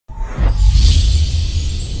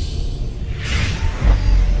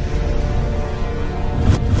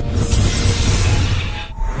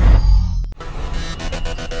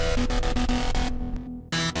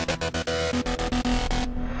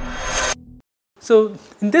So,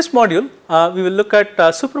 in this module we will look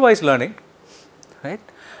at supervised learning, right.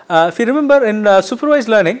 If you remember in supervised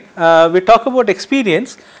learning we talk about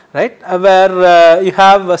experience, right, where you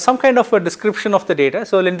have some kind of a description of the data.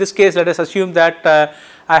 So, in this case let us assume that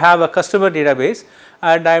I have a customer database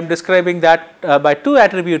and I am describing that by two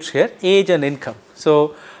attributes here, age and income.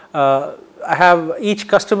 So, I have each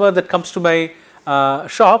customer that comes to my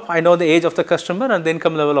shop, I know the age of the customer and the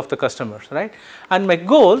income level of the customers, right, and my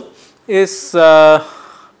goal is to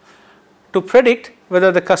predict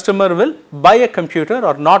whether the customer will buy a computer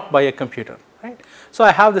or not buy a computer, right. So,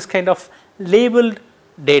 I have this kind of labeled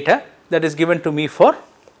data that is given to me for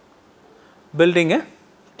building a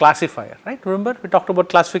classifier, right. Remember we talked about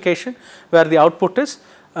classification where the output is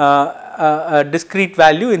a discrete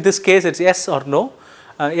value, in this case it is yes or no.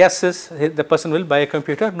 Yes is the person will buy a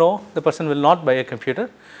computer, no the person will not buy a computer,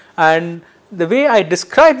 and the way I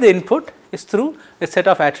describe the input is through a set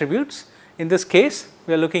of attributes. In this case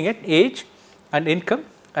we are looking at age and income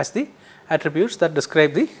as the attributes that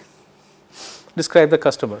describe the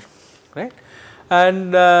customer, right.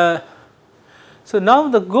 And so now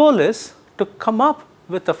the goal is to come up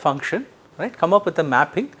with a function, right, come up with a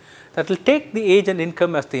mapping that will take the age and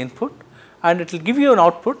income as the input and it will give you an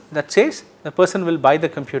output that says the person will buy the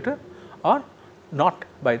computer or not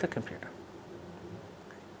buy the computer.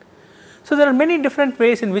 So, there are many different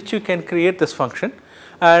ways in which you can create this function,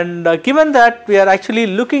 and given that we are actually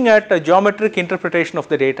looking at a geometric interpretation of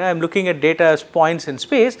the data, I am looking at data as points in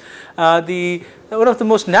space, one of the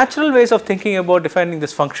most natural ways of thinking about defining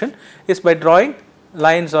this function is by drawing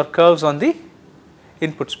lines or curves on the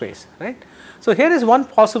input space, right. So, here is one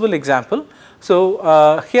possible example.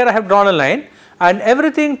 So, here I have drawn a line and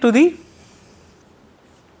everything to the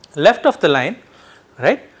left of the line,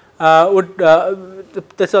 right,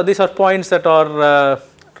 these are points that are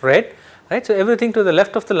red, right. So, everything to the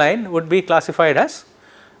left of the line would be classified as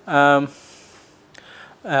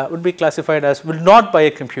will not buy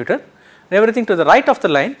a computer, and everything to the right of the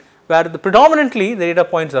line where predominantly the data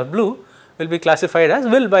points are blue will be classified as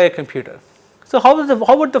will buy a computer. So,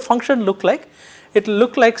 how would the function look like? It will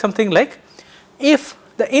look like something like, if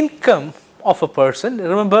the income of a person,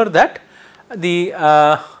 remember that the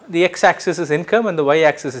x axis is income and the y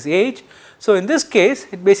axis is age. So, in this case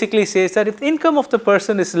it basically says that if the income of the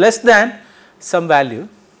person is less than some value,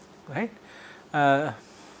 right,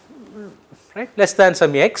 less than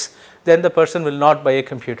some x, then the person will not buy a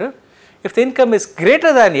computer. If the income is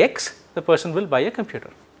greater than x, the person will buy a computer.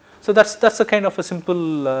 So, that is a kind of a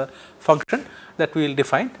simple function that we will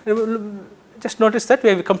define. Just notice that we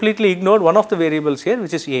have completely ignored one of the variables here,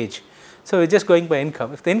 which is age. So, we are just going by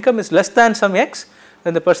income. If the income is less than some x,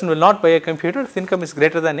 then the person will not buy a computer. If the income is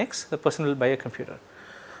greater than x, the person will buy a computer.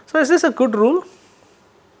 So, is this a good rule?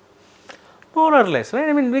 More or less, right.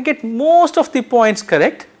 I mean, we get most of the points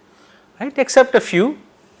correct, right, except a few,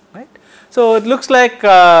 right. So, it looks like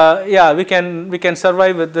yeah, we can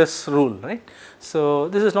survive with this rule, right. So,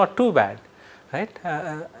 this is not too bad, right,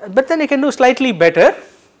 but then you can do slightly better,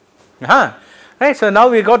 right. So, now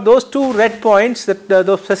we got those two red points, that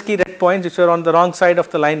those pesky red points which were on the wrong side of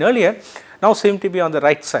the line earlier now seem to be on the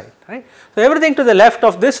right side, right. So, everything to the left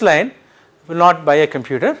of this line will not buy a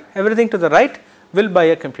computer, everything to the right will buy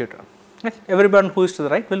a computer, right. Everyone who is to the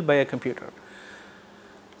right will buy a computer.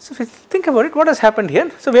 So, if you think about it, what has happened here?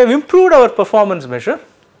 So, we have improved our performance measure,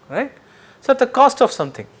 right. So, at the cost of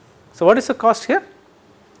something. So, what is the cost here?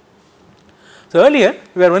 So, earlier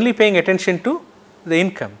we were only paying attention to the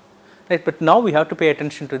income, right, but now we have to pay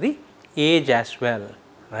attention to the age as well,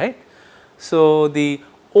 right. So, the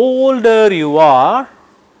older you are,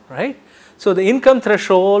 right, so the income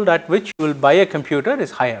threshold at which you will buy a computer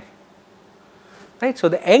is higher, right. So,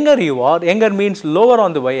 the younger you are, younger means lower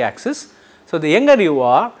on the y axis. So, the younger you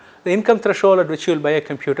are, the income threshold at which you will buy a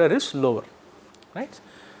computer is lower, right.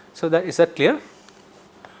 So, is that clear?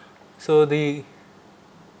 So, the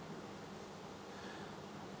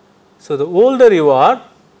older you are,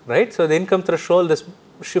 right, so the income threshold is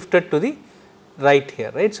shifted to the right here,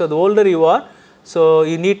 right. So, the older you are, so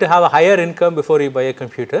you need to have a higher income before you buy a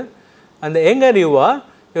computer, and the younger you are,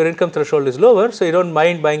 your income threshold is lower. So, you do not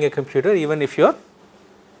mind buying a computer even if your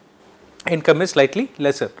income is slightly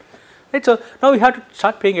lesser, right. So, now we have to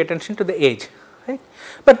start paying attention to the age, right,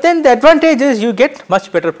 but then the advantage is you get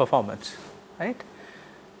much better performance, right.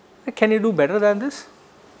 Can you do better than this?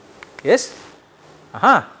 Yes?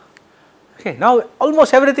 Okay, now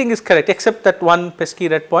almost everything is correct except that one pesky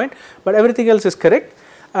red point, but everything else is correct.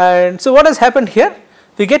 And so, what has happened here?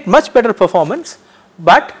 We get much better performance,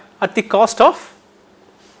 but at the cost of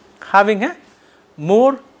having a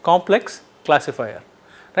more complex classifier,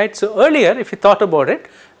 right. So, earlier if you thought about it,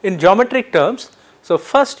 in geometric terms, so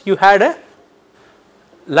first you had a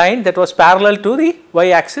line that was parallel to the y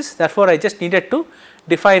axis, therefore I just needed to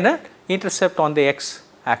define a intercept on the x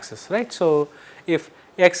axis, right. So, if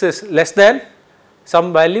x is less than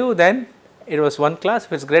some value, then it was one class,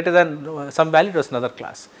 if it is greater than some value, it was another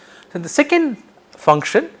class. So, in the second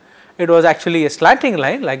function, it was actually a slanting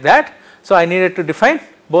line like that. So, I needed to define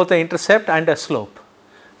both an intercept and a slope,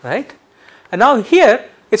 right. And now here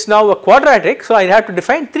it is now a quadratic, so I have to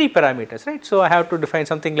define 3 parameters, right. So, I have to define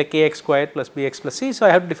something like ax squared plus bx plus c. So, I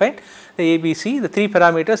have to define the a, b, c, the 3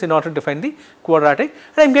 parameters in order to define the quadratic,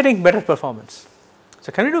 and I am getting better performance.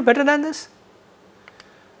 So, can we do better than this?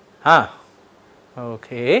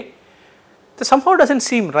 Okay. This somehow does not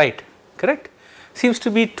seem right, correct? Seems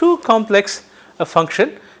to be too complex a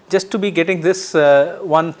function just to be getting this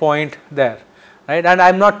one point there, right. And I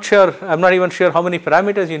am not sure, I am not even sure how many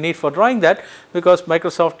parameters you need for drawing that, because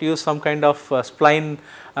Microsoft used some kind of spline,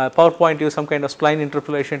 PowerPoint used some kind of spline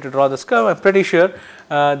interpolation to draw this curve. I am pretty sure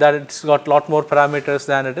that it has got lot more parameters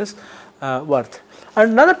than it is worth.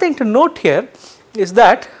 And another thing to note here is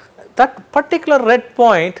that that particular red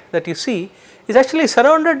point that you see is actually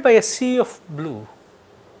surrounded by a sea of blue,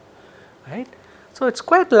 right. So, it is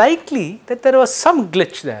quite likely that there was some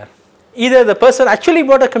glitch there. Either the person actually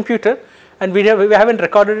bought a computer and we have not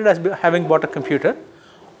recorded it as having bought a computer,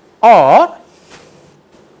 or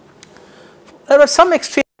there was some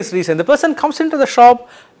extraneous reason. The person comes into the shop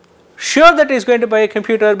sure that he is going to buy a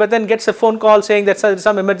computer, but then gets a phone call saying that there is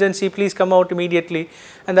some emergency, please come out immediately,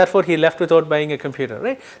 and therefore he left without buying a computer,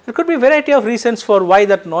 right. There could be a variety of reasons for why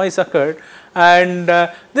that noise occurred, and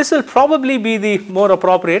this will probably be the more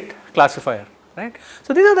appropriate classifier, right.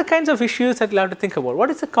 So, these are the kinds of issues that you will have to think about. What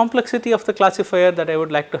is the complexity of the classifier that I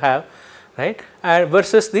would like to have, right,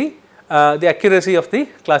 versus the accuracy of the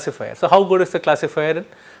classifier. So, how good is the classifier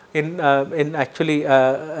in actually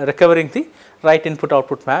recovering the right input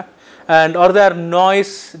output map, and are there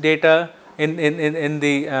noise data in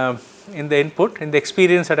the input, in the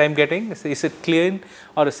experience that I am getting, is it clean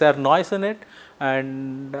or is there noise in it,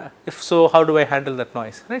 and if so, how do I handle that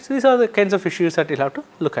noise, right. So, these are the kinds of issues that you will have to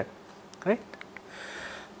look at, right.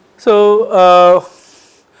 So,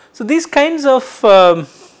 so these kinds of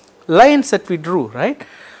lines that we drew, right,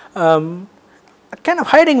 kind of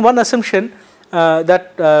hiding one assumption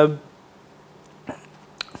that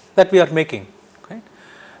we are making,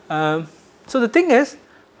 right. So, the thing is,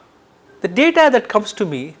 the data that comes to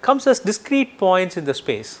me comes as discrete points in the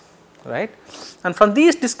space, right, and from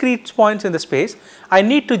these discrete points in the space, I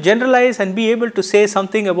need to generalize and be able to say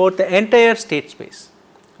something about the entire state space,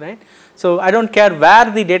 right. So, I do not care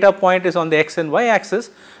where the data point is on the x and y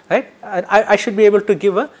axis, right, I should be able to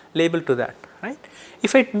give a label to that, right.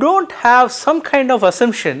 If I do not have some kind of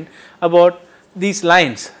assumption about these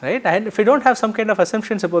lines, right, and if I do not have some kind of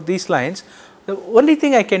assumptions about these lines, the only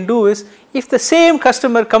thing I can do is, if the same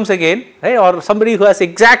customer comes again, right, or somebody who has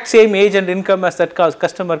exact same age and income as that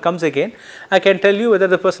customer comes again, I can tell you whether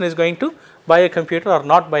the person is going to buy a computer or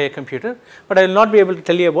not buy a computer, but I will not be able to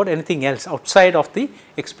tell you about anything else outside of the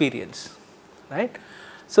experience, right.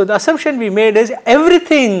 So, the assumption we made is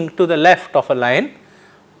everything to the left of a line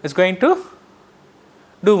is going to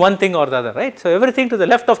do one thing or the other, right. So, everything to the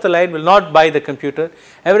left of the line will not buy the computer,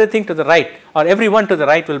 everything to the right or everyone to the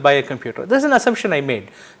right will buy a computer. This is an assumption I made.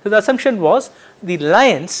 So, the assumption was the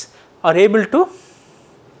lines are able to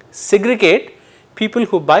segregate people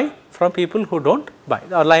who buy from people who do not buy,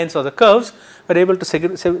 or lines or the curves are able to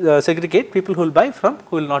segregate people who will buy from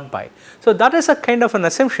who will not buy. So, that is a kind of an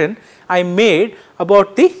assumption I made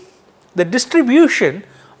about the distribution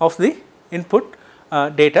of the input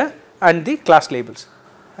data and the class labels,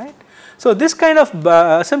 right. So, this kind of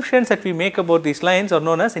assumptions that we make about these lines are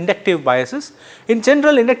known as inductive biases. In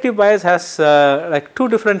general, inductive bias has like two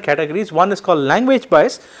different categories. One is called language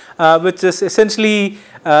bias, which is essentially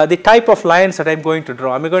the type of lines that I am going to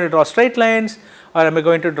draw. Am I going to draw straight lines, or am I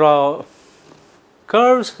going to draw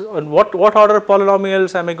curves, and what order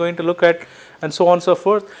polynomials am I going to look at, and so on and so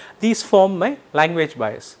forth. These form my language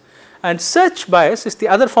bias. And search bias is the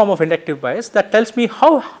other form of inductive bias that tells me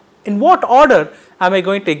how, in what order am I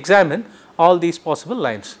going to examine all these possible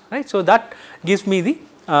lines, right. So, that gives me the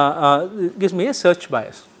gives me a search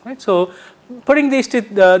bias, right. So, putting these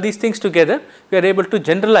things together, we are able to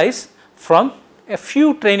generalize from a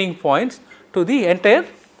few training points to the entire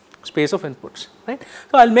space of inputs, right.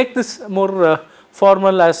 So, I will make this more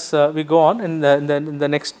formal as we go on in the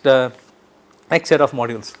next set of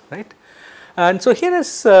modules, right. And so, here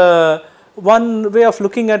is one way of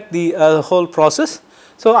looking at the whole process.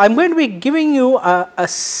 So, I am going to be giving you a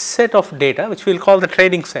set of data which we will call the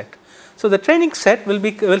training set. So, the training set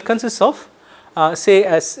will consist of say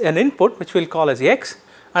as an input which we will call as x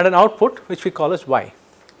and an output which we call as y,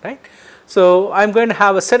 right. So, I am going to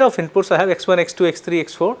have a set of inputs. I have x1, x2, x3,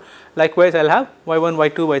 x4. Likewise, I will have y1,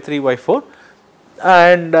 y2, y3, y4,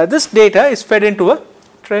 and this data is fed into a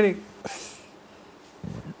training.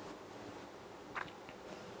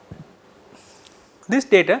 This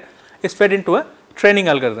data is fed into a training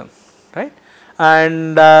algorithm, right.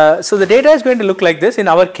 And so, the data is going to look like this in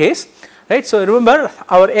our case, right. So, remember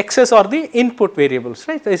our x's are the input variables,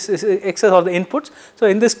 right. X's are the inputs. So,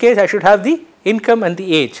 in this case I should have the income and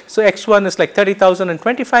the age. So, x1 is like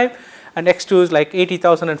 30,025 and x2 is like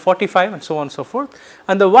 80,045 and so on and so forth,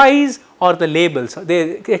 and the y's are the labels,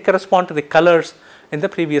 they correspond to the colors in the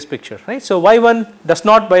previous picture, right. So, y1 does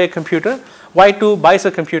not buy a computer, y2 buys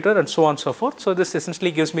a computer and so on and so forth. So, this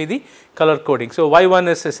essentially gives me the color coding. So, y1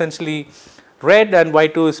 is essentially red and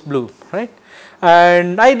y2 is blue, right.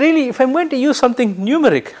 And I really, if I am going to use something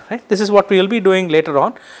numeric, right, this is what we will be doing later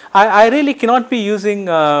on, I really cannot be using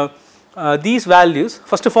these values.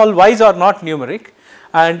 First of all, y's are not numeric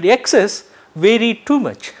and the x's vary too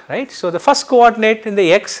much, right. So, the first coordinate in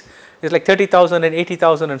the x is like 30,000 and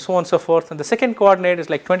 80,000 and so on and so forth, and the second coordinate is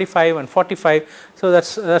like 25 and 45. So, that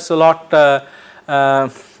is a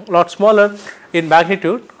lot smaller in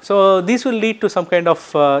magnitude. So, these will lead to some kind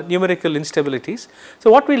of numerical instabilities. So,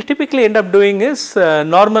 what we will typically end up doing is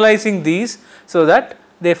normalizing these so that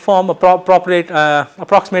they form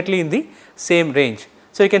approximately in the same range.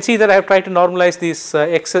 So, you can see that I have tried to normalize these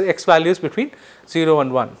x values between 0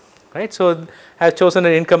 and 1, right. So, I have chosen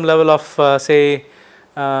an income level of say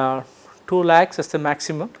 2 lakhs as the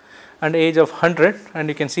maximum and age of 100, and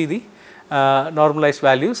you can see the normalized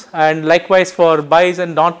values. And likewise for buys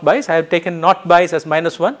and not buys, I have taken not buys as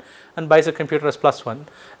 -1 and buys a computer as +1.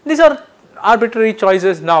 These are arbitrary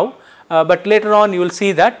choices now, but later on you will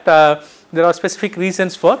see that there are specific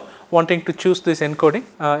reasons for wanting to choose this encoding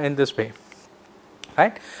in this way,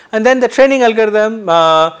 right. And then the training algorithm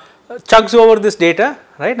chugs over this data,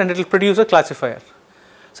 right, and it will produce a classifier.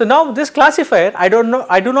 So, now this classifier I do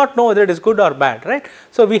not know whether it is good or bad, right.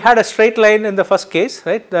 So, we had a straight line in the first case,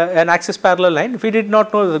 right, an axis parallel line. If we did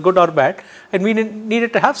not know whether good or bad, and we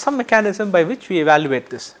needed to have some mechanism by which we evaluate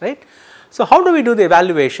this, right. So, how do we do the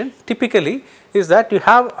evaluation? Typically is that you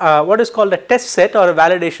have what is called a test set or a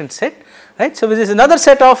validation set, right. So, this is another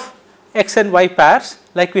set of x and y pairs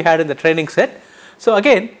like we had in the training set. So,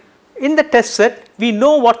 again in the test set we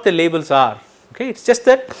know what the labels are, okay. It is just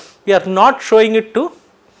that we are not showing it to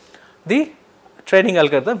the training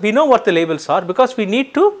algorithm. We know what the labels are because we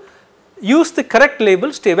need to use the correct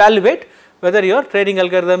labels to evaluate whether your training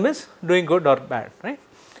algorithm is doing good or bad, right.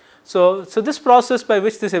 So, this process by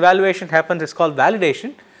which this evaluation happens is called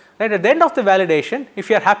validation, right. At the end of the validation, if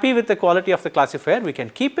you are happy with the quality of the classifier, we can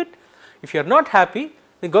keep it. If you are not happy,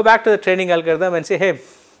 we go back to the training algorithm and say, hey,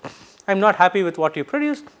 I am not happy with what you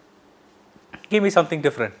produced, give me something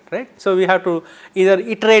different, right. So, we have to either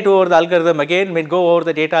iterate over the algorithm again, go over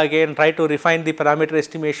the data again, try to refine the parameter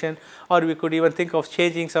estimation, or we could even think of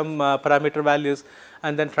changing some parameter values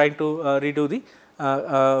and then trying to redo the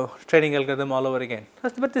training algorithm all over again.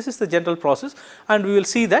 But this is the general process, and we will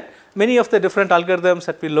see that many of the different algorithms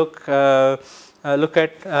that we look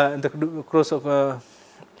at in the course of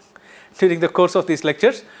during the course of these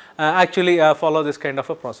lectures actually follow this kind of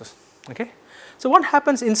a process, okay. So, what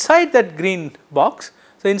happens inside that green box?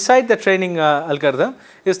 So, inside the training algorithm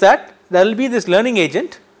is that there will be this learning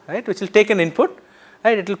agent, right, which will take an input,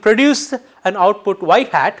 right, it will produce an output y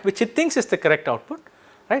hat which it thinks is the correct output,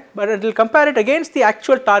 right, but it will compare it against the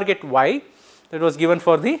actual target y that was given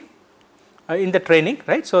for the in the training,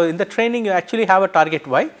 right. So, in the training you actually have a target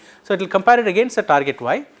y, so it will compare it against the target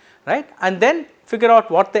y, right, and then figure out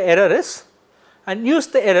what the error is and use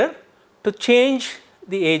the error to change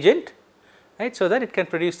the agent, right, so that it can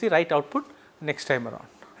produce the right output next time around,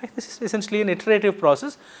 right. This is essentially an iterative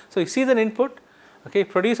process. So, you see the input, okay,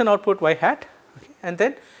 produce an output y hat, okay, and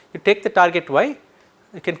then you take the target y,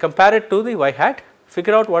 you can compare it to the y hat,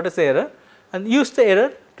 figure out what is the error and use the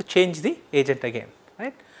error to change the agent again,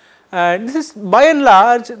 right. And this is by and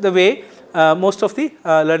large the way most of the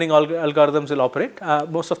learning algorithms will operate,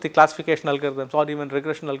 most of the classification algorithms or even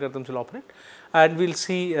regression algorithms will operate, and we will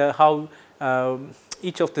see how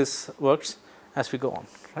each of this works as we go on,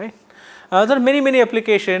 right. There are many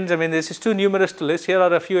applications. I mean, this is too numerous to list. Here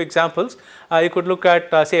are a few examples. You could look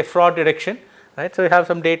at say fraud detection, right. So, you have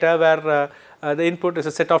some data where the input is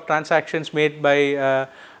a set of transactions made by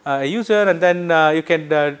a user, and then you can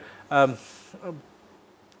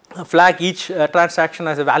flag each transaction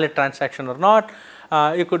as a valid transaction or not.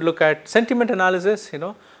 You could look at sentiment analysis, you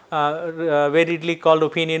know, variedly called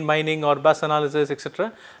opinion mining or buzz analysis,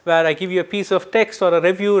 etc., where I give you a piece of text or a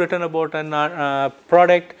review written about a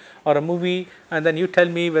product or a movie, and then you tell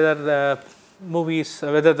me whether the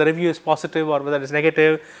whether the review is positive or whether it is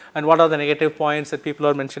negative, and what are the negative points that people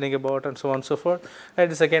are mentioning about, and so on and so forth.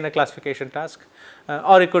 That is again a classification task.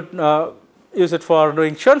 Or you could use it for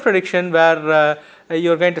doing churn prediction, where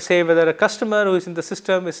you are going to say whether a customer who is in the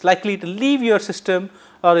system is likely to leave your system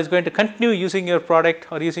or is going to continue using your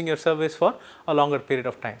product or using your service for a longer period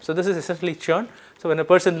of time. So, this is essentially churn. So, when a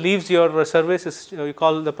person leaves your service, you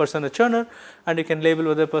call the person a churner, and you can label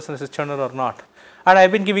whether the person is a churner or not. And I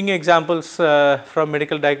have been giving you examples from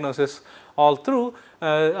medical diagnosis all through.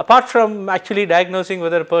 Apart from actually diagnosing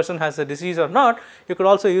whether a person has a disease or not, you could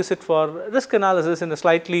also use it for risk analysis in a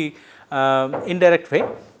slightly indirect way.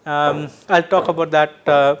 I will talk about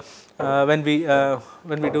that when we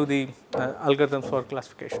do the algorithms for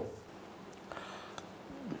classification.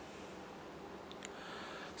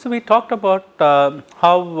 So, we talked about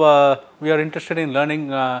how we are interested in learning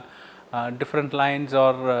different lines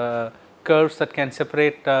or curves that can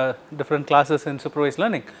separate different classes in supervised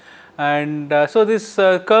learning. And so, these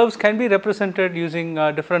curves can be represented using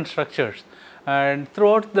different structures, and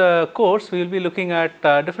throughout the course we will be looking at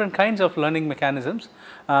different kinds of learning mechanisms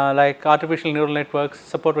like artificial neural networks,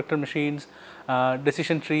 support vector machines,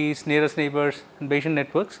 decision trees, nearest neighbors, and Bayesian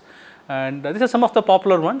networks, and these are some of the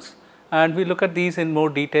popular ones, and we look at these in more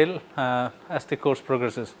detail as the course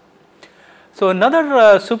progresses. So,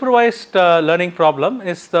 another supervised learning problem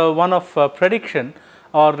is the one of prediction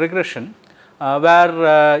or regression,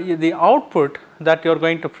 where the output that you are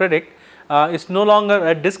going to predict is no longer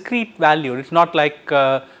a discrete value. It is not like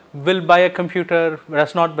will buy a computer,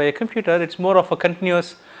 does not buy a computer, it is more of a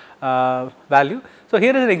continuous value. So,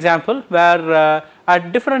 here is an example where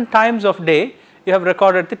at different times of day you have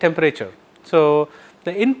recorded the temperature. So,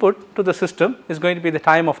 the input to the system is going to be the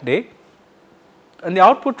time of day, and the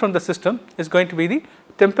output from the system is going to be the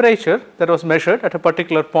temperature that was measured at a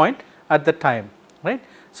particular point at the time, right.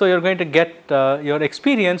 So, you are going to get your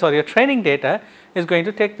experience or your training data is going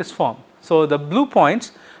to take this form. So, the blue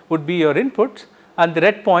points would be your inputs and the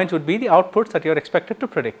red points would be the outputs that you are expected to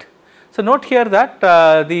predict. So, note here that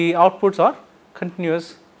the outputs are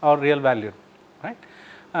continuous or real valued, right.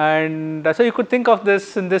 And so, you could think of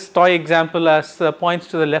this in this toy example as the points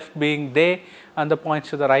to the left being day and the points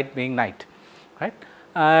to the right being night, right.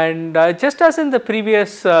 And just as in the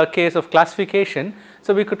previous case of classification,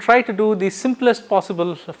 so we could try to do the simplest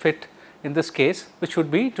possible fit in this case, which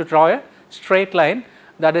would be to draw a straight line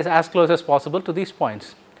that is as close as possible to these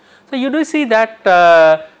points. So, you do see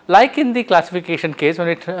that like in the classification case, when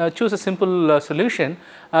we choose a simple solution,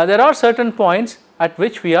 there are certain points at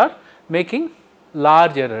which we are making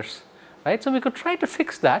large errors, right. So, we could try to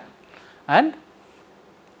fix that and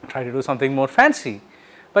try to do something more fancy.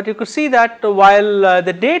 But you could see that while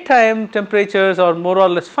the daytime temperatures are more or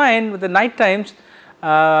less fine, with the night times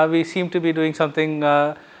we seem to be doing something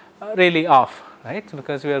really off, right,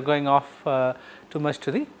 because we are going off too much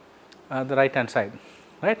to the right hand side,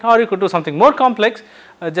 right. Or you could do something more complex,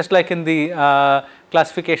 just like in the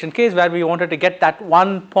classification case where we wanted to get that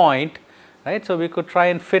one point, right. So, we could try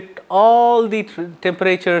and fit all the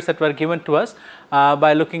temperatures that were given to us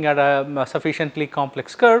by looking at a sufficiently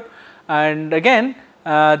complex curve, and again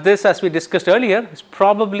this, as we discussed earlier, is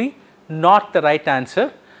probably not the right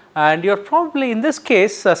answer, and you are probably in this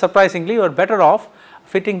case surprisingly you are better off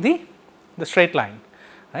fitting the straight line,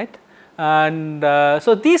 right. And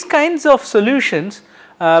so, these kinds of solutions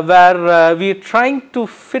where we are trying to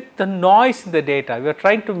fit the noise in the data, we are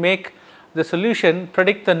trying to make the solution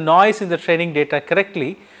predict the noise in the training data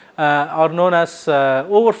correctly, are known as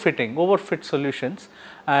overfit solutions.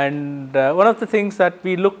 And one of the things that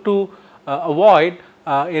we look to avoid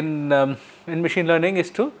in machine learning is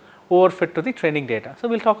to overfit to the training data. So,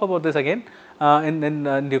 we will talk about this again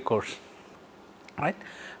in due course, right.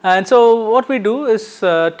 And so, what we do is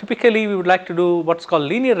typically we would like to do what is called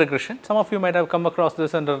linear regression. Some of you might have come across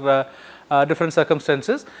this under different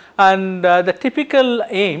circumstances, and the typical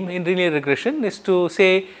aim in linear regression is to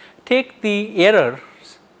say take the errors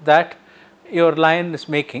that your line is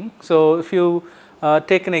making. So, if you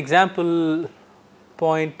take an example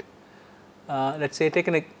point, let us say take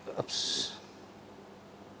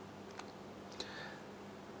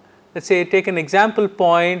an example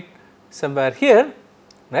point somewhere here,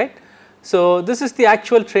 right. So, this is the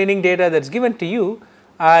actual training data that is given to you,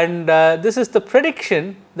 and this is the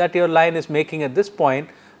prediction that your line is making at this point.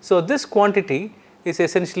 So, this quantity is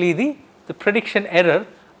essentially the prediction error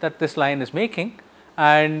that this line is making,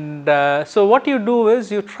 and so what you do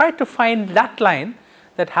is you try to find that line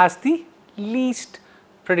that has the least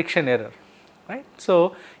prediction error, right.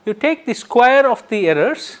 So, you take the square of the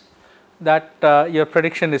errors that your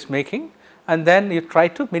prediction is making, and then you try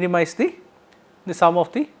to minimize the sum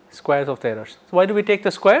of the squares of the errors. So, why do we take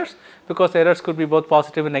the squares? Because the errors could be both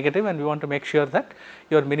positive and negative, and we want to make sure that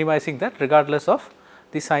you are minimizing that regardless of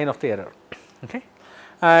the sign of the error. Okay.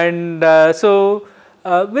 And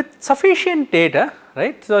with sufficient data,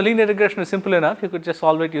 right. So, linear regression is simple enough, you could just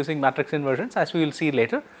solve it using matrix inversions, as we will see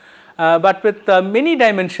later. But with many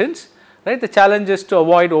dimensions, right, the challenge is to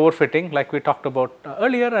avoid overfitting like we talked about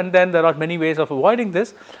earlier, and then there are many ways of avoiding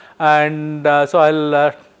this, and so I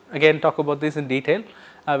will again talk about this in detail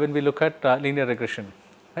when we look at linear regression,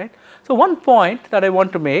 right. So, one point that I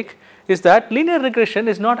want to make is that linear regression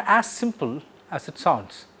is not as simple as it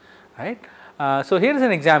sounds, right. So, here is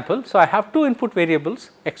an example. So, I have two input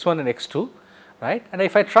variables x1 and x2, right, and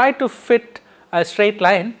if I try to fit a straight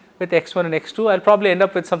line with x1 and x2, I will probably end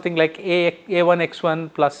up with something like a1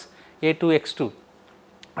 x1 plus a2 x2,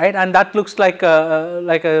 right, and that looks like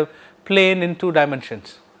a plane in 2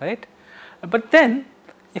 dimensions, right. But then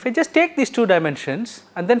if I just take these 2 dimensions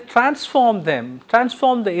and then transform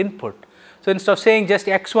the input. So, instead of saying just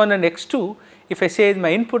x1 and x2, if I say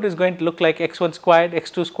my input is going to look like x1 squared,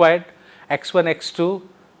 x2 squared, x1, x2,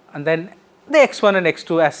 and then the x1 and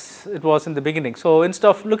x2 as it was in the beginning. So, instead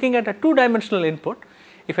of looking at a 2-dimensional input,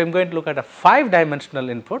 if I am going to look at a 5-dimensional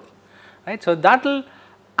input, right. So, that will,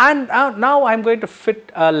 and now I am going to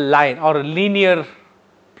fit a line or a linear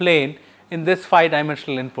plane in this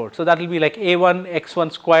 5-dimensional input. So, that will be like a1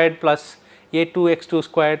 x1 squared plus a2 x2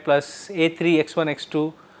 squared plus a3 x1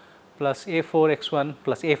 x2 plus a4 x1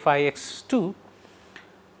 plus a5 x2.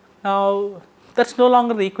 Now, that is no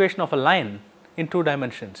longer the equation of a line in 2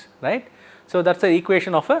 dimensions, right. So, that is the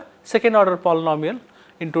equation of a second order polynomial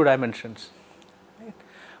in 2 dimensions, right.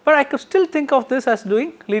 But I could still think of this as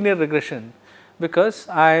doing linear regression, because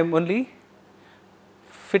I am only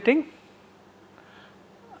fitting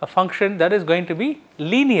a function that is going to be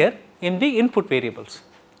linear in the input variables,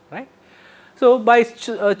 right. So, by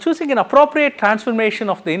choosing an appropriate transformation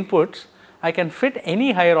of the inputs, I can fit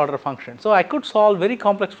any higher order function. So, I could solve very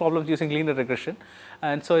complex problems using linear regression,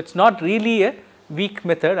 and so it is not really a weak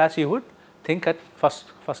method as you would think at first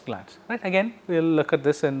glance, right. Again, we will look at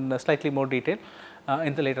this in slightly more detail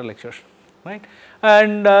in the later lectures, right.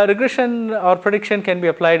 And regression or prediction can be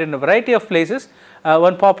applied in a variety of places.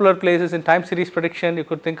 One popular place is in time series prediction. You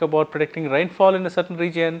could think about predicting rainfall in a certain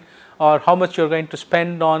region, or how much you are going to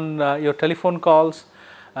spend on your telephone calls.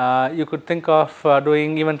 You could think of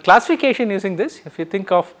doing even classification using this. If you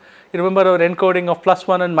think of, you remember our encoding of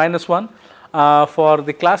 +1 and -1 for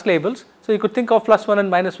the class labels. So, you could think of +1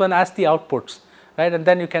 and -1 as the outputs, right, and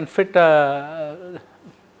then you can fit a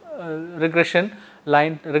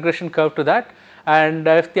regression curve to that, and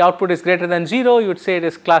if the output is greater than 0, you would say it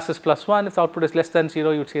is class is +1. If the output is less than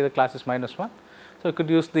 0, you would say the class is -1. So, you could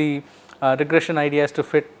use the regression ideas to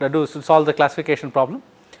to solve the classification problem,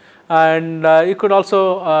 and you could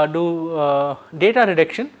also do data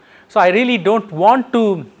reduction. So, I really do not want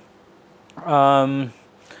to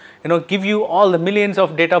give you all the millions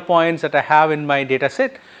of data points that I have in my data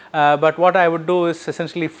set, but what I would do is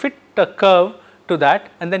essentially fit a curve to that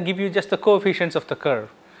and then give you just the coefficients of the curve,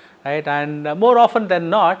 right. And more often than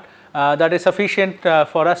not, that is sufficient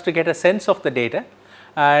for us to get a sense of the data,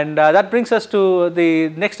 and that brings us to the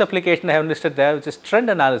next application I have listed there, which is trend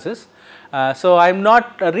analysis. So, I am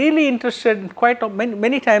not really interested in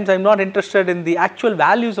many times I am not interested in the actual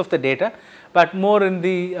values of the data, but more in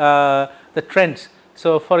the trends.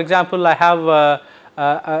 So, for example, I have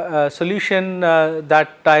a solution that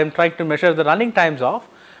I am trying to measure the running times of,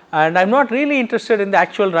 and I am not really interested in the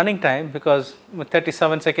actual running time, because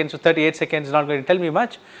 37 seconds to 38 seconds is not going to tell me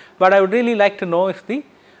much, but I would really like to know if the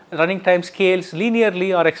running time scales linearly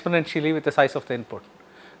or exponentially with the size of the input,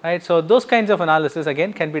 right. So, those kinds of analysis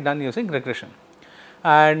again can be done using regression.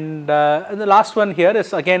 And the last one here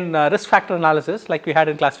is again risk factor analysis like we had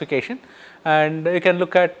in classification, and you can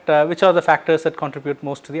look at which are the factors that contribute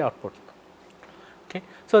most to the output. Okay.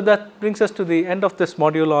 So, that brings us to the end of this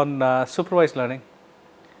module on supervised learning.